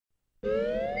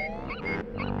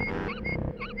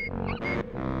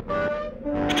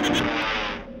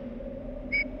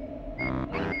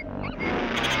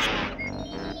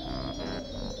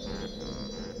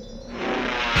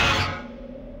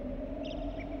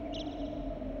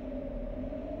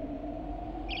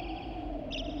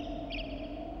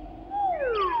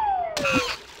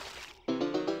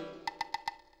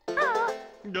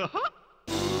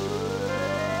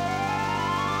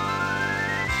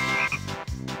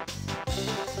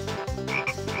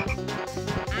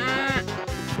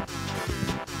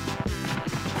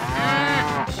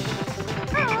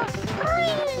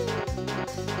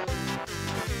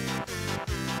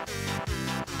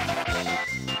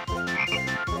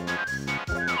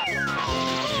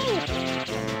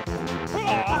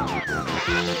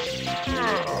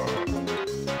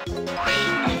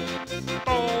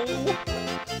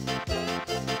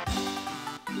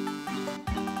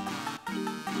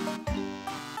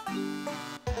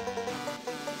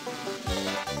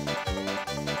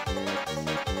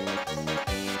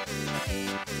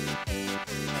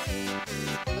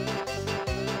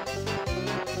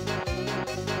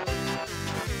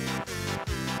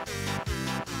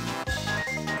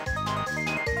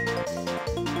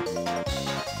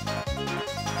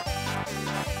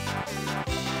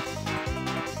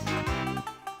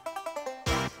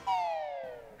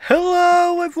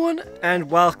everyone,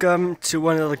 and welcome to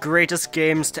one of the greatest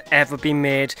games to ever be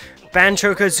made,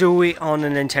 Banjo Kazooie on a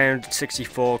Nintendo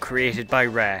 64, created by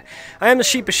Rare. I am the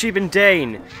Sheep and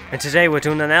Dane, and today we're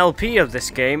doing an LP of this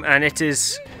game, and it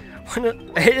is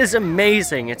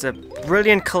amazing. It's a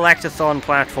brilliant collectathon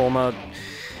platformer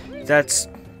that's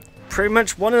pretty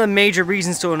much one of the major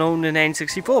reasons to own an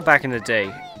N64 back in the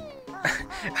day.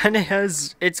 And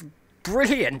it's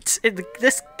brilliant.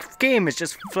 This game is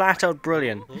just flat out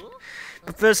brilliant.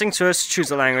 But first things first,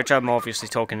 choose a language. I'm obviously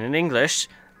talking in English.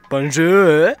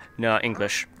 Bonjour. No,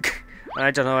 English. I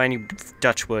don't know any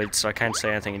Dutch words, so I can't say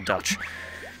anything in Dutch.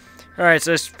 Alright,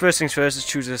 so first things first is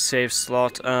choose a save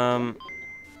slot. 10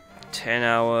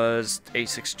 hours,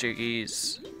 86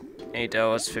 jiggies, 8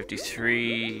 hours,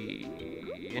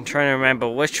 53. I'm trying to remember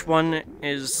which one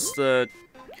is the...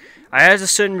 I had a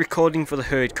certain recording for the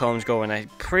herd columns going. I'm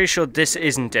pretty sure this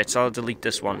isn't it, so I'll delete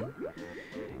this one.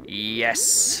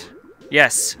 Yes.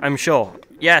 Yes, I'm sure.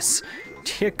 Yes.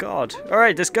 Dear God.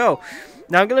 Alright, let's go.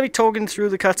 Now I'm going to be talking through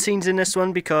the cutscenes in this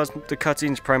one because the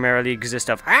cutscenes primarily exist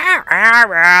of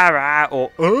or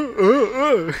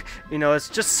you know, it's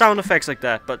just sound effects like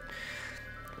that, but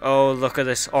oh, look at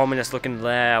this ominous looking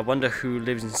lair. I wonder who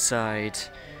lives inside.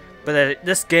 But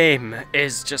this game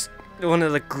is just one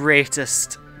of the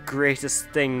greatest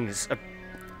things.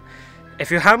 If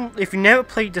you never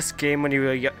played this game when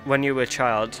you were a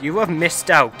child, you have missed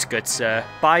out, good sir,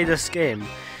 by this game.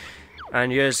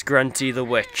 And here's Grunty the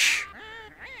Witch,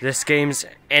 this game's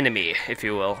enemy, if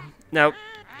you will. Now,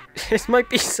 it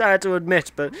might be sad to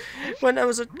admit, but when I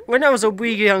was a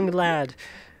wee young lad,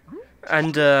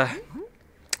 and I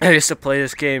used to play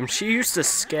this game, she used to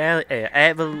scare the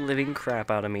ever-living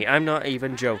crap out of me. I'm not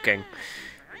even joking.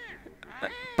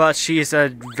 But she's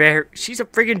a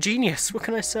friggin' genius. What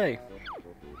can I say?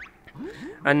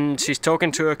 And she's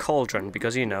talking to a cauldron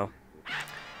because, you know.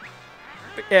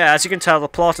 But yeah, as you can tell, the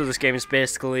plot of this game is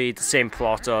basically the same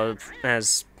plot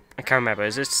as I can't remember. I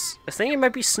think it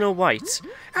might be Snow White.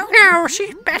 Oh no,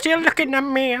 she's better looking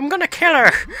than me. I'm gonna kill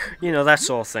her. You know, that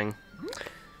sort of thing.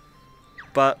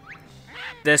 But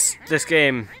this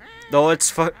game,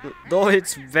 it's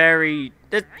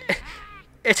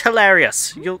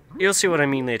hilarious. You'll see what I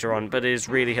mean later on, but it is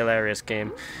really hilarious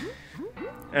game.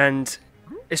 And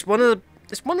it's one of the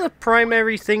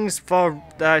primary things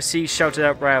that I see shouted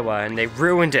out Rareware, and they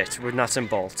ruined it with Nuts and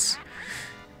Bolts.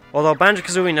 Although Banjo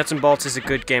Kazooie Nuts and Bolts is a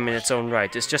good game in its own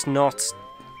right, it's just not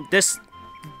this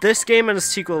game and the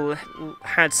sequel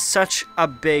had such a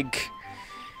big.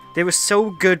 They were so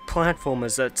good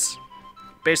platformers that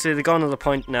basically they've gone to the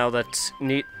point now that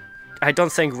I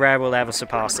don't think Rare will ever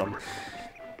surpass them.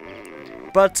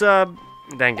 But then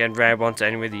again, Rare won't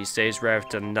anyway these days. Rare have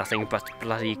done nothing but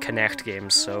bloody Connect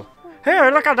games, so...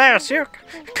 Here, look at this! You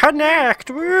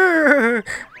Connect! Woo!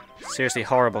 Seriously,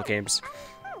 horrible games.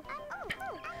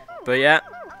 But yeah,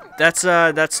 that's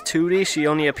Tootie. She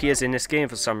only appears in this game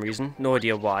for some reason. No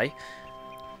idea why.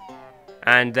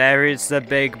 And there is the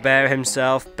big bear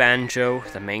himself, Banjo,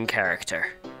 the main character.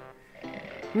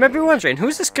 You might be wondering,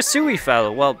 who's this Kazooie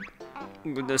fellow? Well,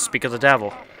 speak of the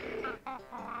devil.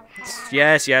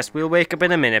 Yes, we'll wake up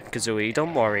in a minute, Kazooie.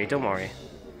 Don't worry.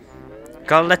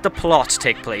 Gotta let the plot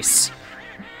take place.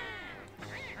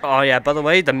 Oh yeah, by the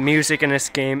way, the music in this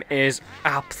game is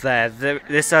up there.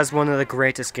 This has one of the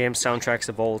greatest game soundtracks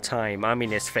of all time. I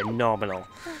mean, it's phenomenal.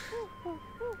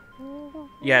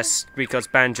 Yes, because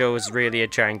Banjo is really a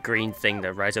giant green thing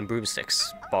that rides on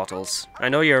broomsticks, bottles. I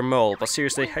know you're a mole, but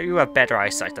seriously, how do you have better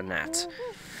eyesight than that?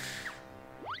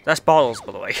 That's bottles,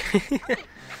 by the way.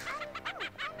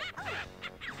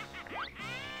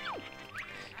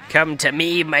 Come to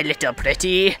me, my little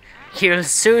pretty. You'll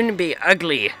soon be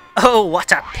ugly. Oh,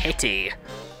 what a pity.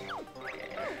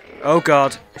 Oh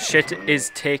god, shit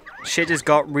has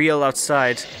got real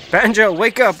outside. Banjo,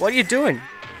 wake up, what are you doing?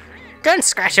 Don't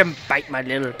scratch and bite, my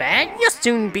little bear. You'll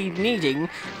soon be needing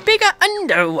bigger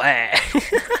underwear.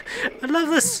 I love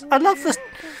this.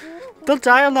 The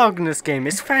dialogue in this game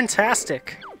is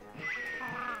fantastic.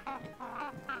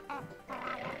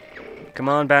 Come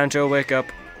on, Banjo, wake up.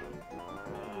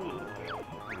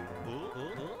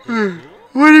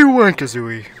 What do you want,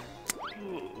 Kazooie?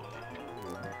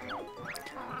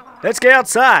 Let's get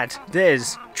outside.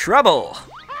 There's trouble.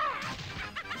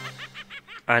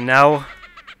 And now,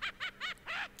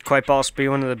 quite possibly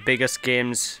one of the biggest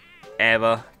games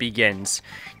ever begins.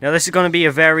 Now this is going to be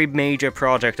a very major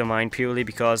project of mine purely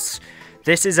because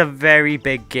this is a very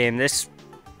big game.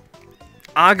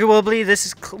 Arguably, this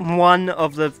is one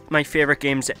of my favorite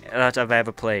games that I've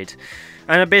ever played.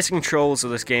 And the basic controls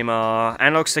of this game are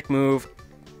analog stick move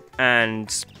and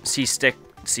C-stick.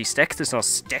 C-stick? There's no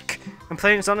stick. I'm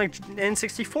playing Sonic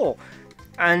N64.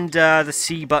 And the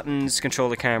C buttons control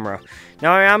the camera.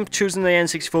 Now I am choosing the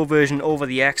N64 version over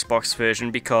the Xbox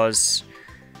version because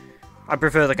I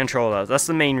prefer the controller. That's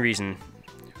the main reason.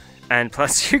 And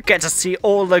plus you get to see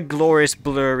all the glorious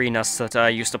blurriness that I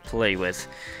used to play with.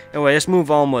 Anyway, let's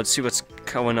move onwards, see what's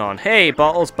going on. Hey,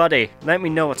 Bottles buddy, let me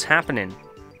know what's happening.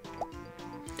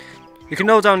 You can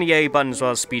hold down the A button as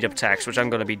well as speed up attacks, which I'm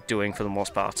going to be doing for the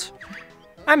most part.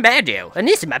 I'm Banjo, and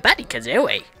this is my buddy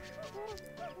Kazooie.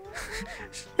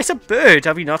 It's a bird,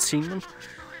 have you not seen them?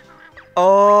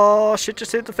 Oh, shit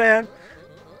just hit the fan.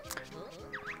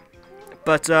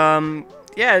 But,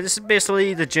 yeah, this is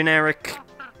basically the generic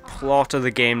plot of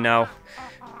the game now.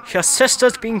 Your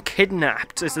sister's been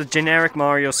kidnapped. It's the generic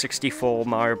Mario 64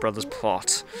 Mario Brothers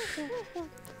plot.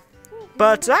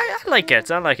 But I like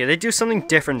it, I like it. They do something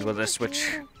different with this,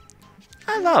 which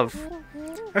I love.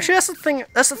 Actually,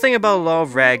 that's the thing about a lot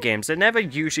of rare games. They're never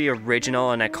usually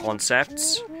original in their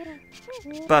concepts.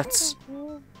 But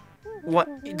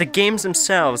the games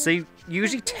themselves, they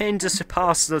usually tend to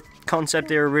surpass the concept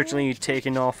they were originally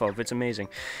taken off of. It's amazing.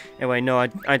 Anyway, no,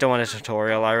 I don't want a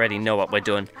tutorial. I already know what we're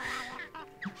doing.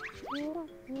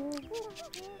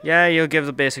 Yeah, you'll give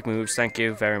the basic moves. Thank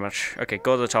you very much. Okay,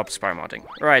 go to the top of Spire Modding.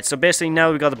 Alright, so basically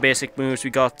now we got the basic moves. We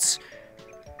got...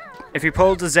 If you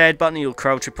hold the Z button, you'll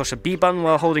crouch or push the B button.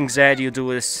 While holding Z, you'll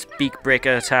do a Speak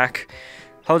Breaker attack.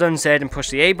 Hold down Z and push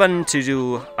the A button to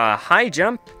do a high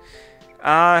jump.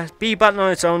 B button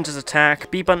on its own does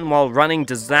attack. B button while running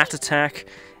does that attack.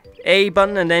 A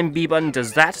button and then B button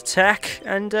does that attack.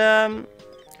 And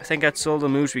I think that's all the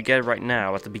moves we get right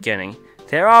now at the beginning.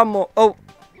 There are more... Oh!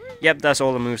 Yep, that's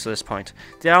all the moves to this point.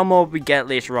 There are more we get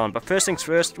later on. But first things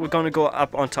first, we're going to go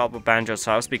up on top of Banjo's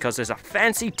house because there's a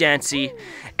fancy-dancy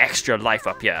extra life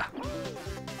up here.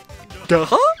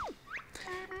 Duh-huh?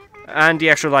 And the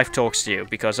extra life talks to you,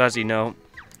 because as you know,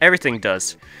 everything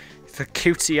does. The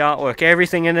cutesy artwork,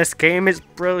 everything in this game is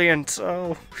brilliant.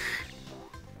 Oh,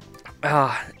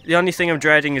 the only thing I'm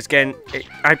dreading is getting...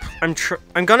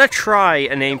 I'm gonna try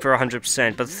and aim for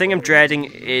 100%, but the thing I'm dreading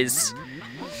is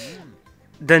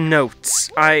the notes.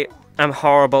 I am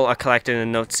horrible at collecting the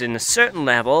notes in a certain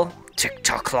level.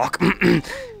 Tick-tock clock.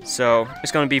 So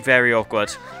it's gonna be very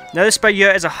awkward. Now this right here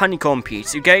is a honeycomb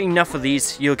piece. You get enough of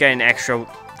these, you'll get an extra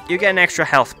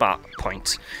health bar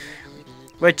point.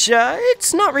 Which,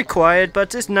 it's not required,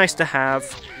 but it's nice to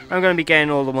have. I'm going to be getting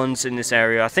all the ones in this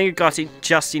area. I think I got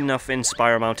just enough in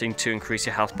Spiral Mounting to increase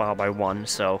your health bar by 1,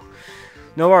 so...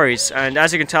 No worries. And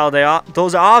as you can tell,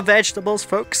 those are vegetables,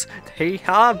 folks. They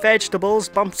are vegetables,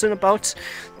 bouncing about.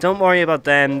 Don't worry about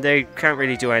them. They can't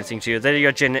really do anything to you. They're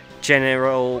your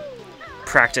general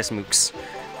practice mooks.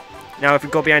 Now, if we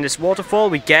go behind this waterfall,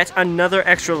 we get another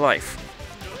extra life.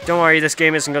 Don't worry, this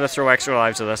game isn't going to throw extra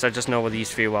lives at us. I just know what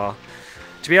these few are.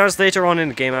 To be honest, later on in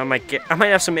the game, I might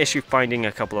have some issue finding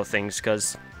a couple of things,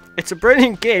 because it's a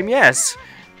brilliant game, yes.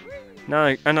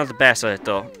 No, I'm not the best at it,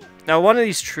 though. Now, one of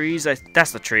these trees,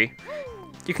 that's the tree.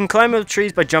 You can climb over the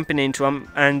trees by jumping into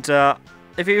them, and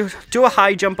if you do a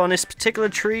high jump on this particular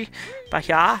tree,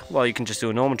 well, you can just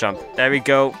do a normal jump. There we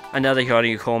go, another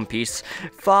honeycomb piece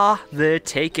for the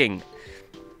taking.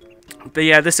 But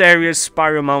yeah, this area is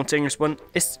Spiral Mounting.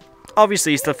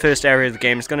 Obviously, it's the first area of the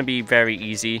game. It's going to be very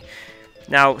easy.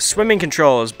 Now, swimming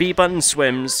controls. B button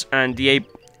swims, and the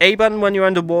A button when you're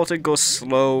underwater goes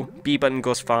slow. B button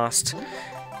goes fast.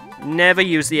 Never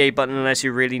use the A button unless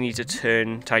you really need to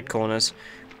turn tight corners.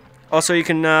 Also, you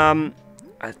can,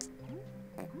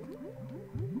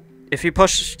 if you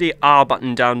push the R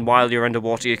button down while you're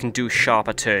underwater, you can do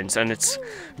sharper turns, and it's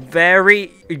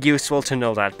very useful to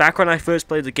know that. Back when I first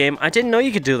played the game, I didn't know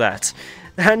you could do that.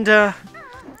 And,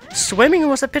 swimming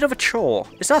was a bit of a chore.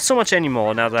 It's not so much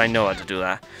anymore now that I know how to do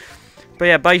that. But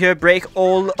yeah, by here, break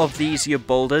all of these here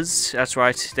boulders. That's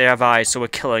right, they have eyes, so we're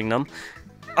killing them.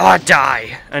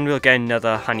 Die! And we'll get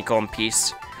another honeycomb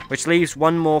piece, which leaves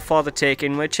one more for the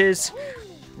taking, which is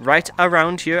right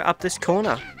around here up this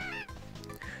corner.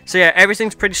 So yeah,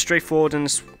 everything's pretty straightforward in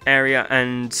this area,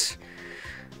 and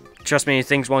trust me,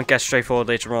 things won't get straightforward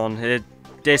later on.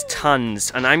 There's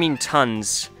tons, and I mean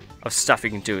tons, of stuff you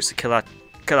can do. So kill that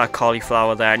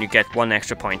cauliflower there and you get 1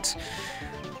 extra point.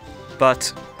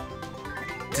 But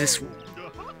this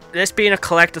being a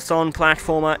collectathon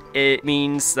platformer, it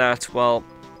means that, well,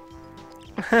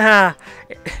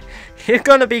 you're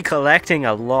gonna be collecting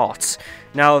a lot.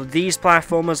 Now, these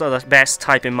platformers are the best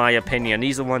type in my opinion.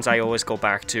 These are the ones I always go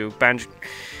back to. And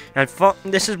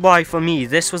this is why, for me,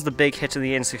 this was the big hit of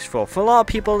the N64. For a lot of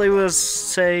people, they will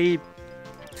say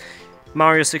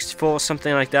Mario 64,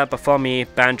 something like that, but for me,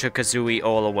 Banjo Kazooie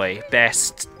all the way.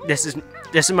 Best.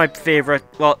 this is my favorite.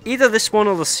 Well, either this one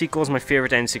or the sequel is my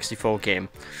favorite N64 game.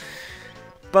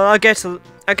 But I'll get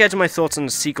to my thoughts on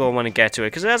the sequel when I get to it,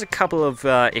 because it has a couple of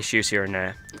issues here and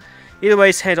there. Either way,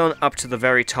 let's head on up to the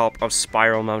very top of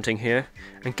Spiral Mountain here,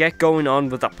 and get going on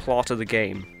with the plot of the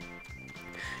game.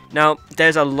 Now,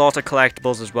 there's a lot of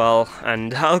collectibles as well,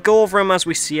 and I'll go over them as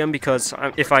we see them, because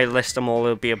if I list them all,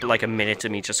 it'll be like a minute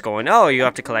of me just going, oh, you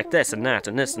have to collect this and that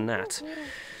and this and that.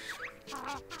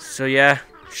 So yeah,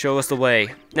 show us the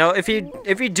way. Now, if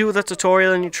you do the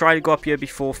tutorial and you try to go up here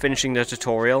before finishing the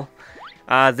tutorial,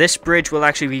 this bridge will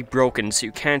actually be broken, so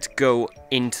you can't go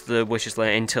into the Witch's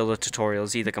Lair until the tutorial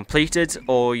is either completed,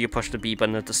 or you push the B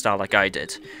button at the start like I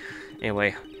did.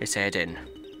 Anyway, let's head in.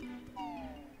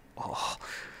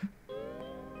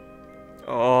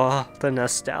 Oh, the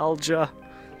nostalgia.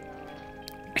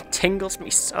 It tingles me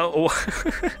so.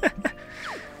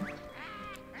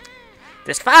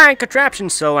 This fine contraption,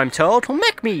 so I'm told, will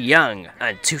make me young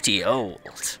and tooty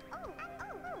old.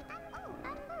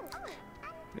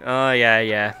 Oh,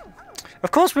 yeah.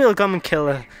 Of course we'll come and kill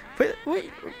her.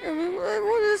 We're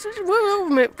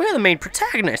the main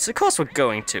protagonists. Of course we're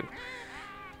going to.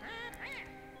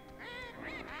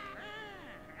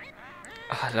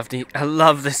 Oh, I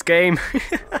love this game.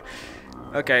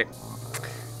 Okay.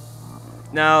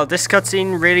 Now, this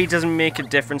cutscene really doesn't make a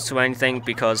difference to anything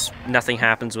because nothing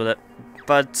happens with it.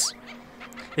 But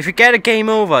if you get a game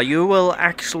over, you will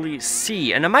actually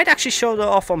see, and I might actually show that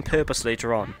off on purpose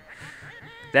later on.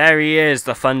 There he is,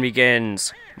 the fun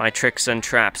begins. My tricks and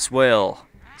traps will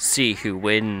see who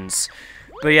wins.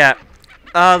 But yeah,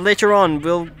 later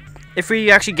on, if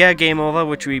we actually get a game over,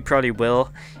 which we probably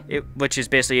will, which is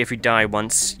basically if we die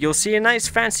once, you'll see a nice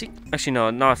fancy... Actually, no,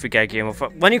 not if we get a game over.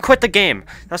 When you quit the game,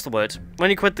 that's the word. When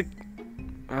you quit the...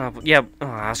 yeah,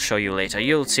 I'll show you later.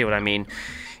 You'll see what I mean.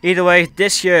 Either way,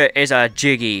 this here is a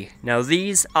Jiggy. Now,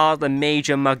 these are the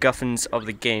major MacGuffins of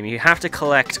the game. You have to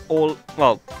collect all...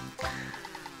 Well...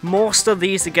 Most of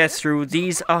these to get through.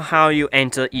 These are how you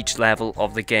enter each level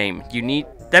of the game.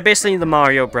 They're basically the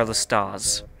Mario Brothers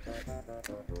stars.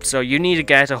 So you need to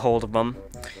get a hold of them.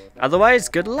 Otherwise,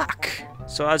 good luck.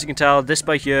 So as you can tell, this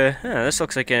by here, this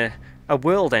looks like a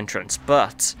world entrance.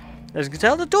 But as you can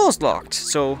tell, the door's locked.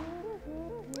 So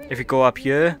if you go up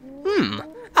here,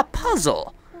 a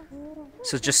puzzle.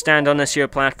 So just stand on this here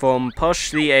platform,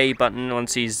 push the A button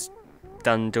once he's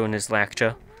done doing his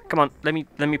lecture. Come on, let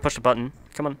me push the button.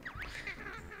 Come on.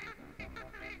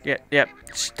 Yeah,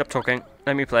 stop talking.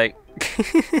 Let me play.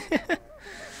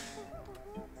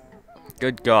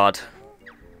 Good God.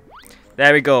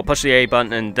 There we go, push the A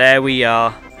button and there we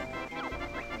are.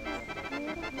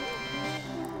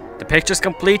 The picture's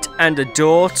complete and the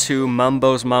door to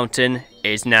Mumbo's Mountain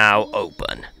is now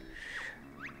open.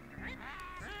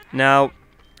 Now,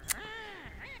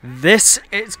 this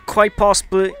is quite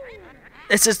possibly...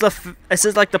 This is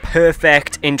like the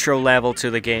perfect intro level to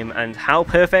the game, and how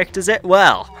perfect is it?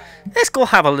 Well, let's go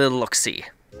have a little look-see.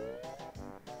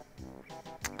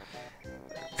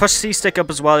 Push C-stick up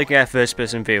as well, you can get a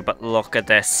first-person view, but look at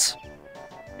this.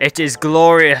 It is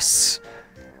glorious!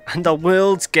 And the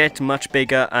worlds get much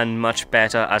bigger and much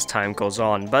better as time goes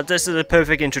on. But this is a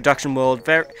perfect introduction world,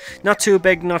 not too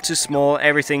big, not too small,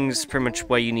 everything's pretty much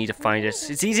where you need to find it.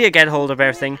 It's easy to get hold of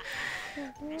everything.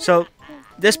 So...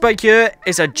 This bike here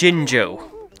is a Jinjo.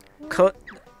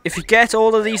 If you get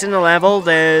all of these in a level,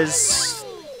 there's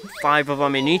 5 of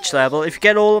them in each level. If you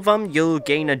get all of them, you'll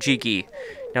gain a Jiggy.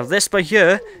 Now this bike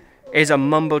here is a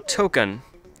Mumbo token.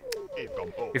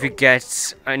 If you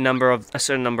get a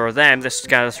certain number of them, this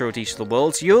scatter throughout each of the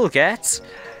worlds, you'll get...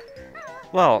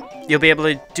 Well, you'll be able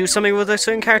to do something with a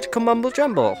certain character called Mumbo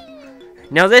Jumbo.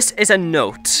 Now this is a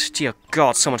note. Dear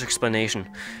God, so much explanation.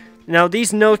 Now,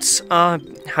 these notes are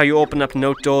how you open up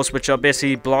note doors, which are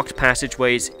basically blocked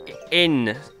passageways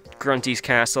in Grunty's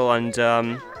castle, and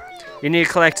you need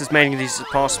to collect as many of these as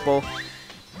possible.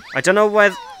 I don't know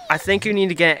whether... I think you need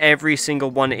to get every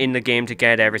single one in the game to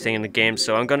get everything in the game,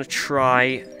 so I'm going to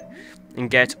try and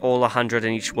get all 100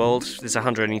 in each world. There's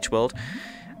 100 in each world.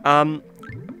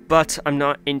 But I'm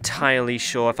not entirely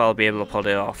sure if I'll be able to pull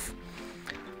it off.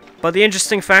 But the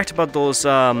interesting fact about those...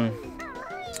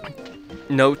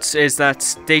 notes is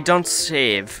that they don't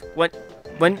save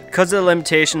because of the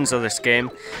limitations of this game.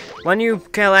 When you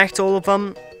collect all of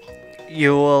them,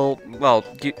 you will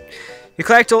you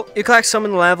collect some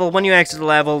in the level. When you exit the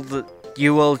level,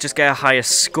 you will just get a higher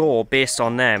score based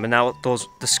on them, and now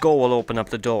the score will open up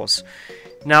the doors.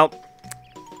 Now,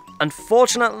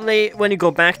 unfortunately, when you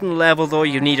go back in the level though,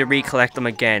 you need to recollect them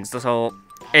again. So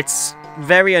it's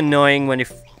very annoying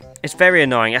it's very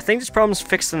annoying. I think this problem's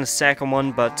fixed in the second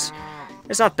one, but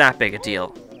it's not that big a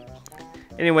deal.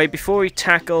 Anyway, before we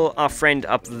tackle our friend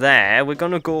up there, we're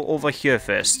gonna go over here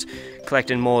first,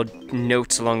 collecting more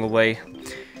notes along the way.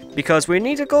 Because we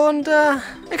need to go and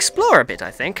explore a bit,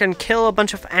 I think, and kill a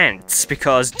bunch of ants.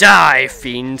 Because die,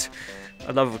 fiend!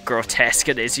 I love how grotesque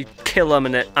it is. You kill them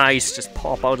and their eyes just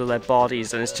pop out of their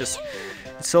bodies, and it's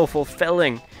so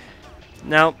fulfilling.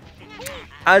 Now,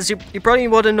 as you probably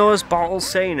would have noticed Bottle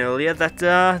saying earlier, that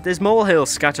there's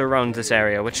molehills scattered around this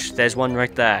area, which there's one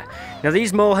right there. Now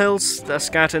these molehills are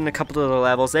scattered in a couple of the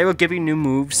levels. They will give you new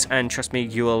moves, and trust me,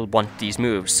 you will want these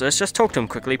moves. So let's just talk to them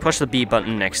quickly. Push the B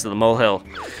button next to the molehill.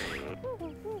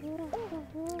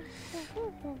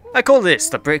 I call this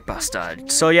the Brick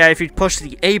Bastard. So yeah, if you push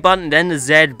the A button then the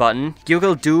Z button, you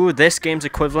will do this game's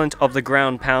equivalent of the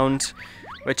ground pound,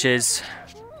 which is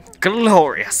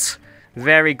glorious.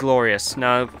 Very glorious.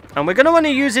 Now, and we're going to want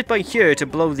to use it by here to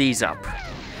blow these up.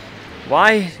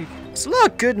 Why? There's a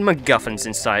lot of good MacGuffins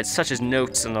inside, such as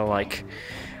notes and the like.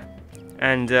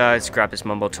 And let's grab this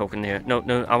Mumbo token here. No,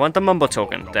 I want the Mumbo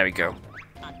token. There we go.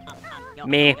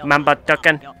 Me, Mumbo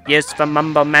token. Used for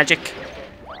Mumbo magic.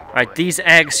 Alright, these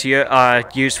eggs here are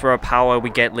used for a power we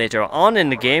get later on in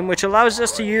the game, which allows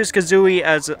us to use Kazooie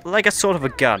as like a sort of a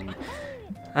gun.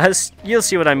 As you'll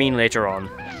see what I mean later on.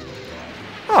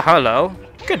 Oh, hello.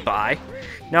 Goodbye.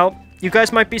 Now, you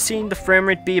guys might be seeing the frame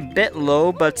rate be a bit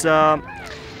low, but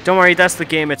don't worry, that's the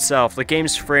game itself. The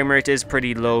game's frame rate is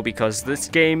pretty low because this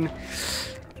game,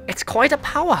 it's quite a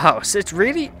powerhouse. It's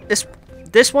really,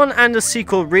 this one and the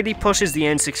sequel really pushes the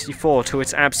N64 to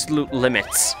its absolute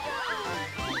limits.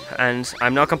 And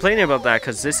I'm not complaining about that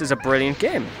because this is a brilliant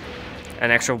game.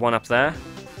 An extra one up there.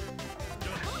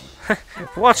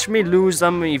 Watch me lose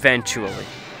them eventually.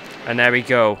 And there we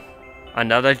go.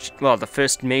 Another, well, the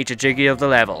first major jiggy of the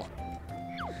level.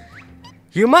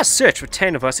 You must search for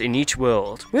 10 of us in each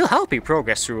world. We'll help you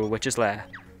progress through a witch's lair.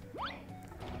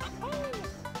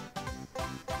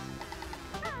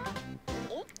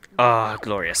 Ah,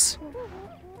 glorious.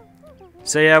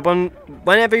 So yeah,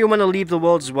 whenever you want to leave the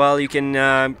world as well, you can,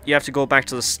 you have to go back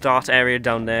to the start area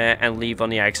down there and leave on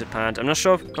the exit pad. I'm not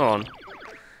sure if, hold on.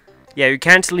 Yeah, you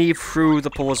can't leave through the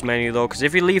pause menu though, because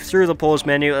if you leave through the pause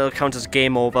menu, it'll count as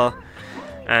game over.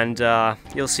 And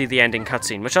you'll see the ending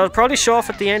cutscene, which I'll probably show off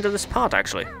at the end of this part,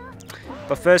 actually.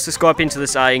 But first, let's go up into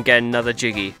this eye and get another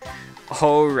jiggy.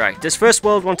 Alright, this first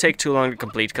world won't take too long to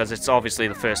complete, because it's obviously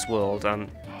the first world. I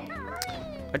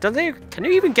don't think... Can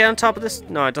you even get on top of this?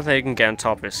 No, I don't think you can get on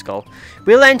top of this skull.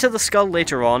 We'll enter the skull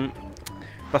later on.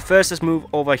 But first, let's move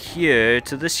over here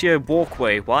to this here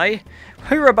walkway. Why?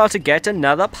 We're about to get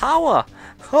another power.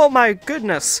 Oh my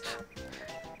goodness.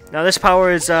 Now this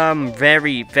power is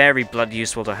very, very bloody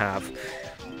useful to have.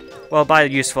 Well, by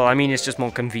useful, I mean it's just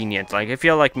more convenient. Like, if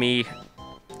you're like me,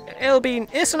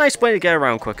 it's a nice way to get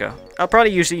around quicker. I'll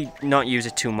probably usually not use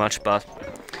it too much, but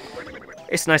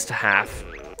it's nice to have.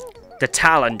 The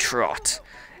Talon Trot.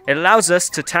 It allows us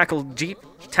to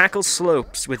tackle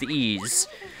slopes with ease.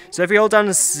 So if you hold down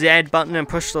the Z button and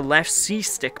push the left C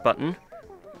stick button,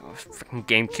 oh, freaking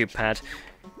GameCube pad,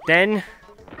 then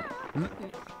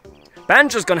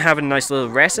Banjo's gonna have a nice little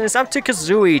rest, and it's up to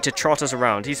Kazooie to trot us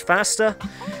around. He's faster,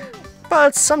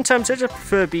 but sometimes I just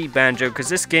prefer beat Banjo because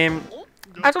this game,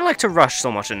 I don't like to rush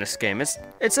so much in this game. It's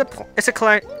a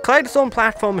collectathon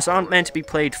platforms aren't meant to be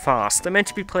played fast. They're meant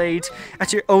to be played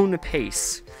at your own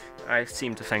pace, I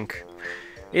seem to think.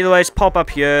 Either way, just pop up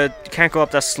here. You can't go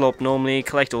up that slope normally.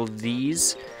 Collect all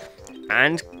these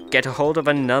and get a hold of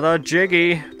another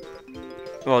jiggy.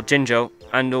 Well, Jinjo.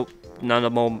 And another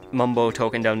more Mumbo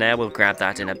token down there. We'll grab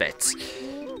that in a bit.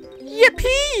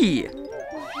 Yippee!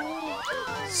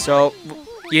 So,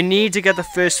 you need to get the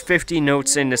first 50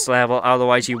 notes in this level,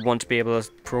 otherwise you won't be able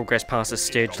to progress past this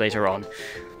stage later on.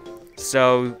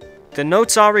 So, the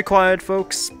notes are required,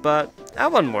 folks, but I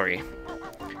wouldn't worry.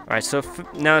 Alright, so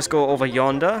now let's go over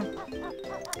yonder.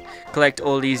 Collect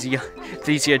all these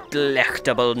here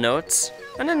delectable notes.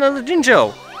 And another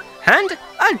Jinjo. And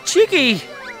a jiggy!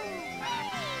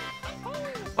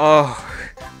 Oh,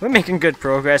 we're making good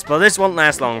progress, but this won't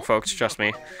last long, folks, trust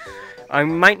me. I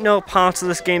might know parts of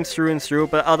this game through and through,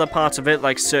 but other parts of it,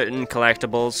 like certain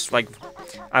collectibles, like,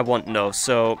 I won't know,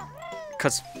 so...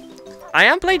 Because I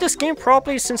haven't played this game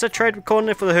properly since I tried recording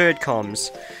it for the Herd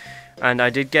Comms. And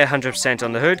I did get 100%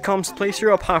 on the Herd Comms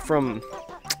playthrough, apart from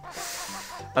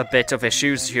a bit of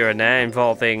issues here and there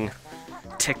involving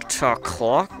TikTok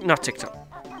clock. Not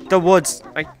TikTok. The Woods.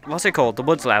 What's it called? The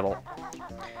Woods level.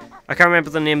 I can't remember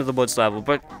the name of the Woods level,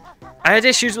 but I had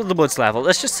issues with the Woods level.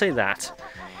 Let's just say that.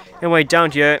 Anyway,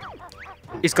 down here,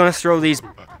 he's gonna throw these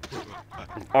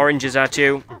oranges at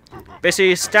you.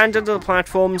 Basically, stand under the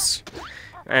platforms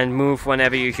and move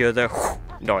whenever you hear the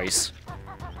noise.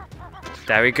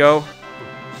 There we go.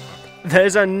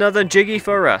 There's another Jiggy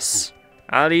for us.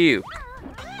 Alley-oop.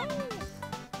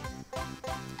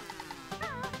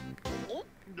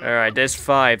 Alright, there's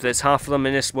 5. There's half of them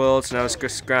in this world, so now let's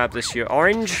just grab this here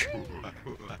orange.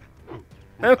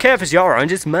 I don't care if it's your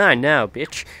orange, it's mine now,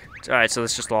 bitch. Alright, so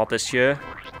let's just lob this here.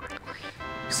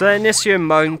 So then this here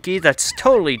monkey that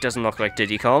totally doesn't look like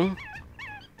Diddy Kong.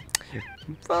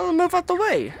 Well, move out the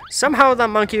way. Somehow that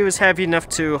monkey was heavy enough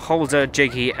to hold a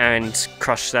Jiggy and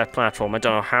crush that platform. I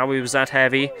don't know how he was that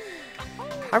heavy.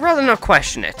 I'd rather not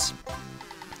question it.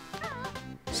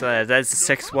 So there's the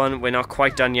 6th one. We're not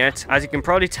quite done yet. As you can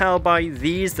probably tell by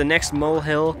these, the next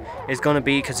molehill is going to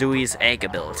be Kazooie's egg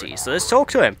ability. So let's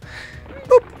talk to him.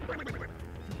 Boop.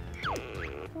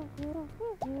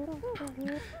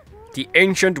 The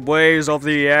ancient ways of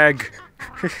the egg.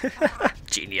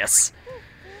 Genius.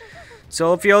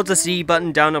 So if you hold the Z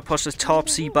button down or push the top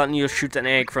C button, you'll shoot an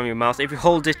egg from your mouth. If you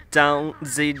hold it down,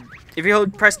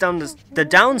 press down the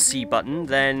down C button,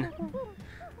 then,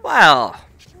 well,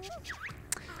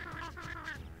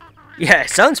 yeah, it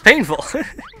sounds painful.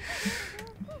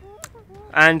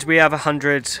 And we have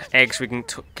 100 eggs we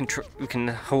can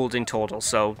hold in total,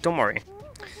 so don't worry.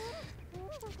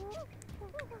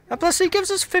 And plus, he gives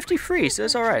us 50 free, so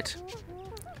it's alright.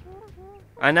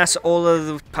 And that's all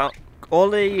the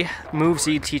moves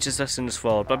he teaches us in this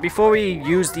world. But before we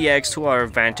use the eggs to our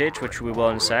advantage, which we will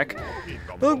in a sec,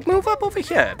 we'll move up over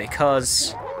here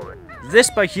because this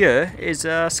by here is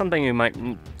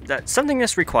something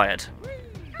that's required.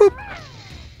 Boop.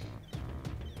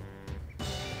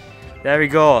 There we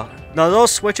go. Now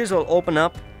those switches will open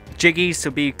up Jiggies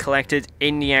to be collected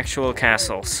in the actual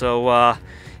castle. So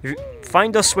if you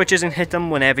find those switches and hit them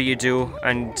whenever you do,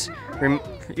 and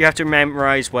you have to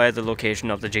memorize where the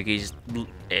location of the Jiggies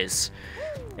is.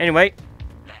 Anyway,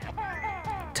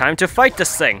 time to fight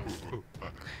this thing.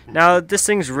 Now, this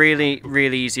thing's really,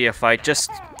 really easy to fight. Just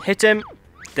hit him,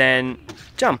 then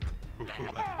jump.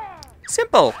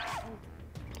 Simple.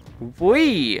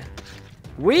 Wee.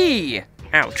 Wee.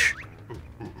 Ouch.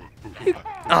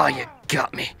 Oh, you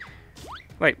got me.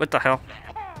 Wait, what the hell?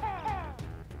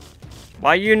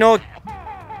 Why you not...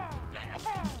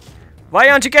 Why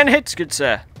aren't you getting hit, good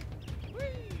sir?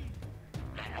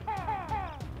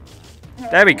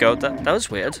 There we go, that was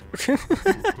weird.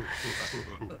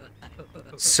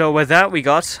 So with that, we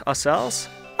got ourselves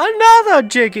another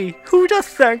Jiggy! Who'd have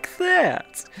thunk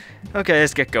that? Okay,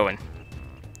 let's get going.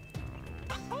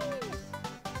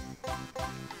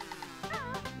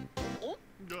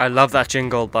 I love that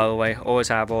jingle, by the way. Always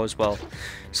have, always will.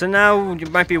 So now, you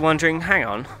might be wondering, hang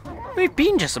on. We've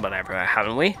been just about everywhere,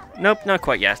 haven't we? Nope, not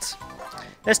quite yet.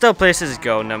 There's still places to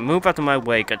go. Now move out of my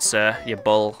way, good sir, you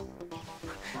bull.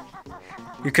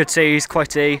 You could say he's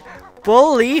quite a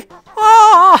bully.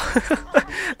 Oh!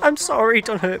 I'm sorry,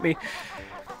 don't hurt me.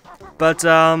 But,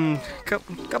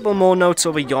 couple more notes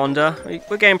over yonder.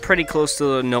 We're getting pretty close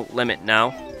to the note limit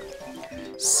now.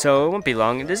 So, it won't be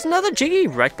long. There's another Jiggy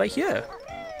right by here.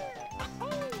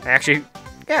 Actually,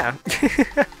 yeah.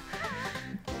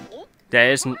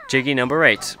 There's Jiggy number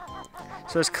 8. So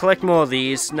let's collect more of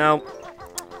these. Now,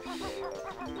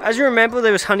 as you remember,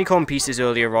 there was honeycomb pieces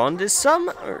earlier on. There's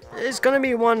gonna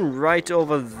be one right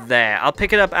over there. I'll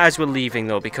pick it up as we're leaving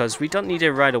though, because we don't need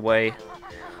it right away.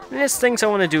 And there's things I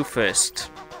want to do first.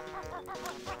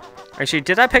 Actually,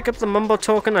 did I pick up the Mumbo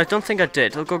token? I don't think I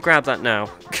did. I'll go grab that now.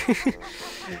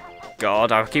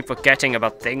 God, I'll keep forgetting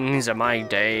about things in my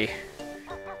day.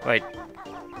 Wait.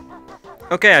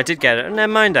 Okay, I did get it.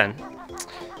 Never mind then.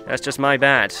 That's just my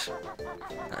bad.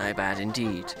 My bad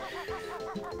indeed.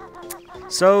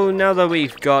 So now that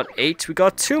we've got 8, we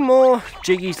got 2 more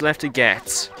Jiggies left to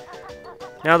get.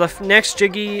 Now the next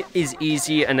Jiggy is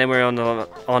easy, and then we're on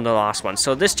the last one.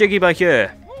 So this Jiggy by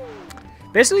here,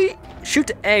 basically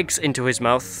shoot eggs into his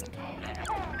mouth,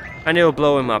 and it'll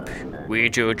blow him up. We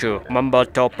Juju, Mumbo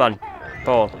Topan,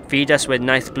 Paul, feed us with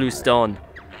nice blue stone.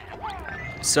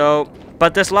 So,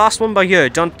 but this last one by here,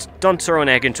 don't throw an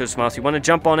egg into his mouth. You want to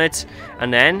jump on it,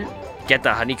 and then get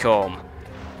the honeycomb.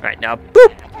 Right now,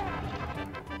 boop.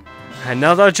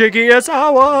 Another Jiggy is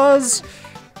ours!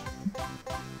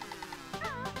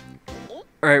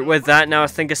 Alright, with that, now I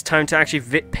think it's time to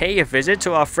actually pay a visit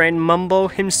to our friend Mumbo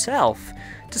himself,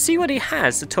 to see what he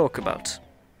has to talk about.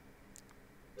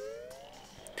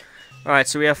 Alright,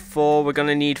 so we have 4, we're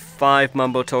gonna need 5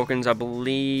 Mumbo tokens, I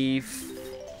believe.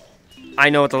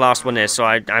 I know what the last one is, so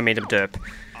I made him derp.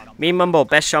 Me and Mumbo,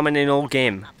 best shaman in all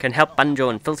game, can help Banjo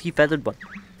and Filthy Feathered One.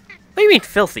 What do you mean,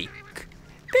 filthy?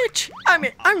 Bitch,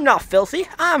 I'm not filthy,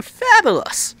 I'm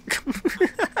fabulous!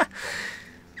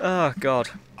 Oh, God.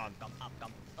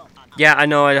 Yeah, I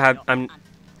know I'm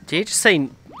Did he just say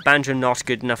Banjo not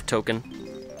good enough token?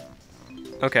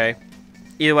 Okay.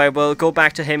 Either way, we'll go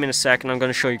back to him in a second. I'm going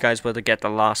to show you guys where to get the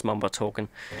last Mumbo token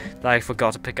that I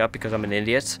forgot to pick up because I'm an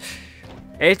idiot.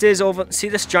 It is over. See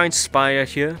this giant spire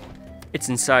here? It's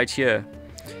inside here.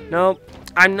 Now,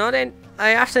 I'm not in. I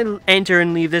have to enter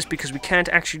and leave this because we can't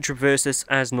actually traverse this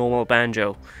as normal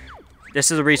Banjo. This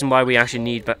is the reason why we actually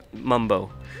need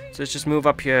Mumbo. So let's just move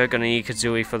up here. Gonna need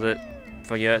Kazooie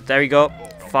for you. There we go.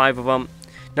 5 of them.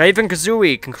 Now even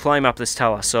Kazooie can climb up this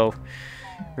tower. So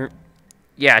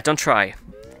yeah, don't try,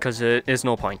 because there's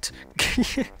no point.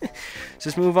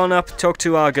 Just move on up. Talk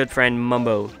to our good friend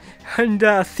Mumbo, and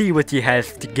see what he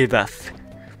has to give us.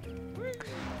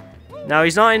 Now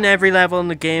he's not in every level in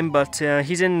the game, but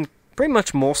he's in pretty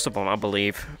much most of them, I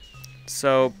believe.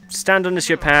 So stand on this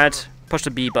your pad, push the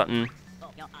B button,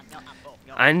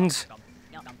 and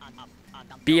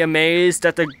be amazed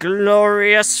at the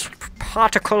glorious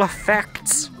particle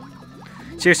effects.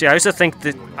 Seriously, I used to think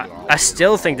that. I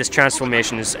still think this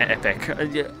transformation is epic.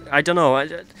 I don't know.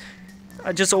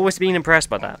 I just always been impressed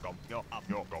by that.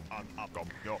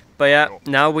 But yeah,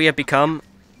 now we have become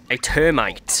a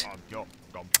termite.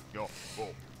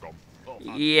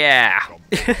 Yeah.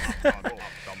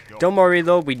 Don't worry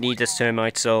though, we need this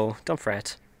termite, so don't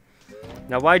fret.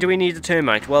 Now, why do we need the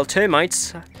termite? Well,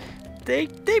 termites, they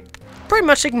pretty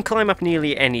much can climb up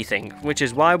nearly anything, which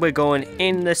is why we're going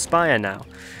in the spire now.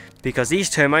 Because these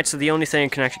termites are the only thing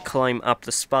that can actually climb up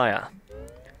the spire.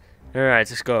 Alright,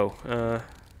 let's go.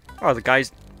 Oh, the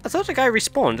guy's... I thought the guy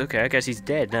respawned. Okay, I guess he's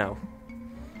dead now.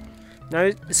 Now,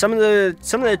 some of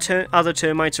the other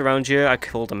termites around here, I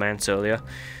killed them ants earlier,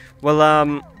 will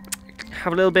have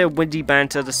a little bit of windy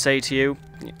banter to say to you,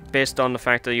 based on the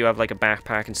fact that you have like a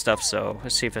backpack and stuff. So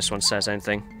let's see if this one says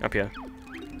anything. Up here.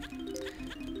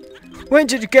 When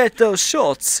did you get those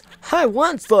shorts? I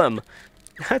want them.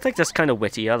 I think that's kind of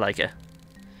witty. I like it.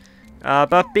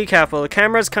 But be careful. The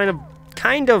camera's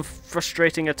kind of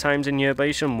frustrating at times in here, but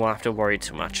you shouldn't have to worry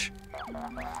too much.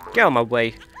 Get out of my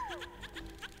way.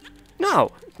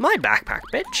 No, my backpack,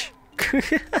 bitch.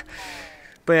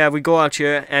 But yeah, we go out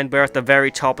here and we're at the very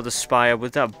top of the spire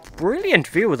with a brilliant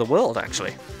view of the world,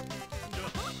 actually.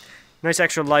 Nice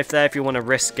extra life there if you want to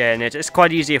risk getting it. It's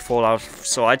quite easy to fall out,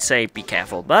 so I'd say be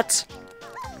careful, but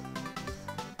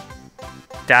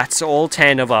that's all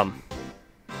 10 of them.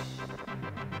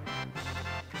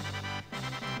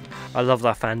 I love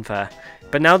that fanfare.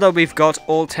 But now that we've got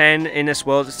all 10 in this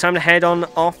world, it's time to head on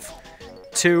off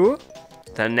to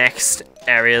the next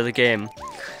area of the game.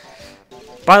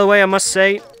 By the way, I must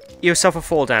say, you suffer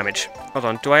 4 damage. Hold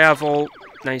on, do I have all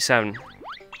 97?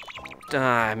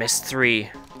 I missed 3.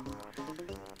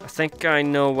 I think I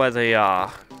know where they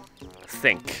are. I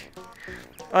think.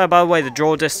 Oh, by the way, the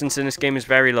draw distance in this game is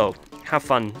very low. Have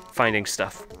fun finding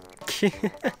stuff.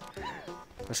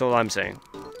 That's all I'm saying.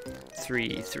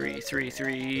 3, 3, 3,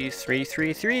 3, 3,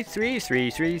 3, 3, 3, 3,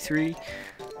 3, 3.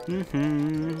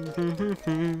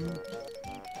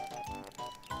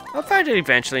 I'll find it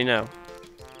eventually now.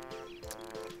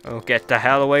 Oh, get the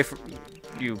hell away from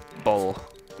you, bull.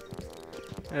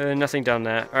 Nothing down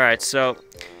there. Alright, so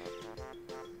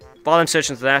while I'm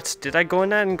searching for that, did I go in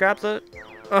there and grab the...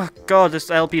 Oh god,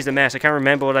 this LP's a mess. I can't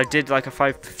remember what I did like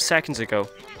 5 seconds ago.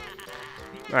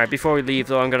 Alright, before we leave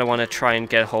though, I'm gonna want to try and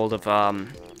get a hold of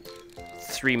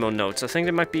 3 more notes. I think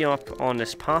they might be up on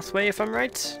this pathway if I'm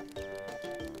right.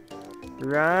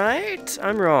 Right?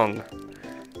 I'm wrong.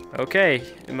 Okay,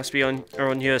 it must be on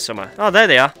here somewhere. Oh, there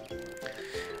they are.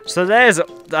 So there's the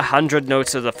 100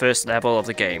 notes of the first level of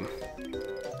the game.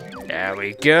 There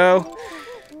we go.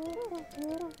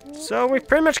 So we've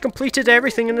pretty much completed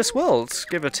everything in this world,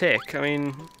 give or take. I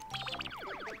mean,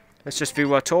 let's just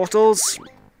view our totals.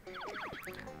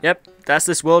 Yep, that's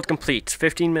this world complete.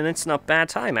 15 minutes, not bad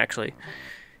time actually.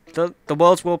 The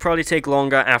worlds will probably take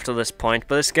longer after this point,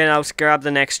 but let's get out, grab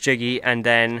the next Jiggy, and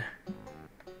then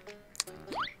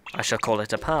I shall call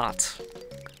it a part.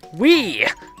 Whee!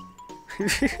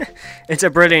 It's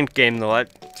a brilliant game though.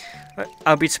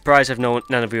 I'll be surprised if none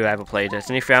of you ever played it,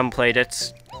 and if you haven't played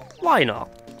it, why not?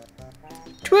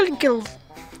 Twinkle!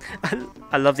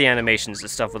 I love the animations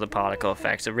and stuff with the particle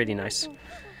effects, they're really nice.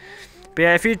 But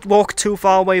yeah, if you walk too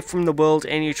far away from the world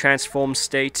in your transformed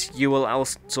state, you will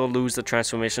also lose the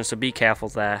transformation, so be careful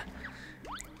there.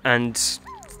 And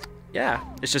yeah,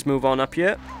 let's just move on up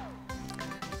here.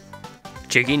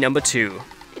 Jiggy number 2.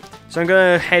 So I'm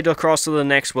gonna head across to the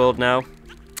next world now.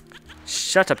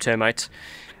 Shut up, termite.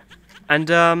 And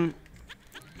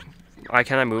why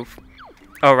can't I move?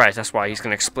 Oh right, that's why he's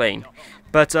gonna explain.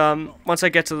 But once I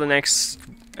get to the next,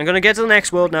 I'm gonna get to the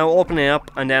next world now, open it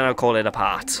up, and then I'll call it a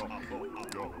part.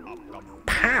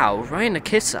 how, right in the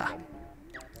kisser.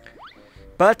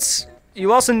 But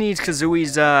you also need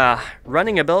Kazooie's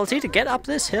running ability to get up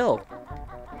this hill.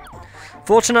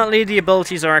 Fortunately, the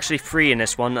abilities are actually free in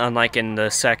this one, unlike in the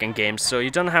second game, so you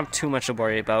don't have too much to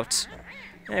worry about.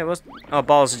 Hey,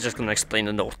 Balls is just going to explain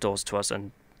the North Doors to us,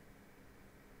 and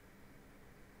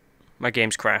my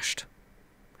game's crashed.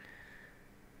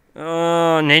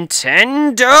 Oh,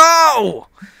 Nintendo!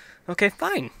 Okay,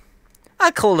 fine.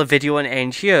 I'll call the video an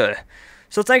end here.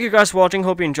 So thank you guys for watching,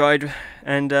 hope you enjoyed,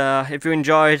 and if you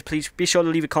enjoyed, please be sure to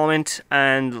leave a comment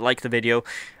and like the video,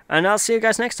 and I'll see you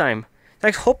guys next time.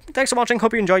 Thanks for watching,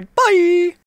 hope you enjoyed, bye!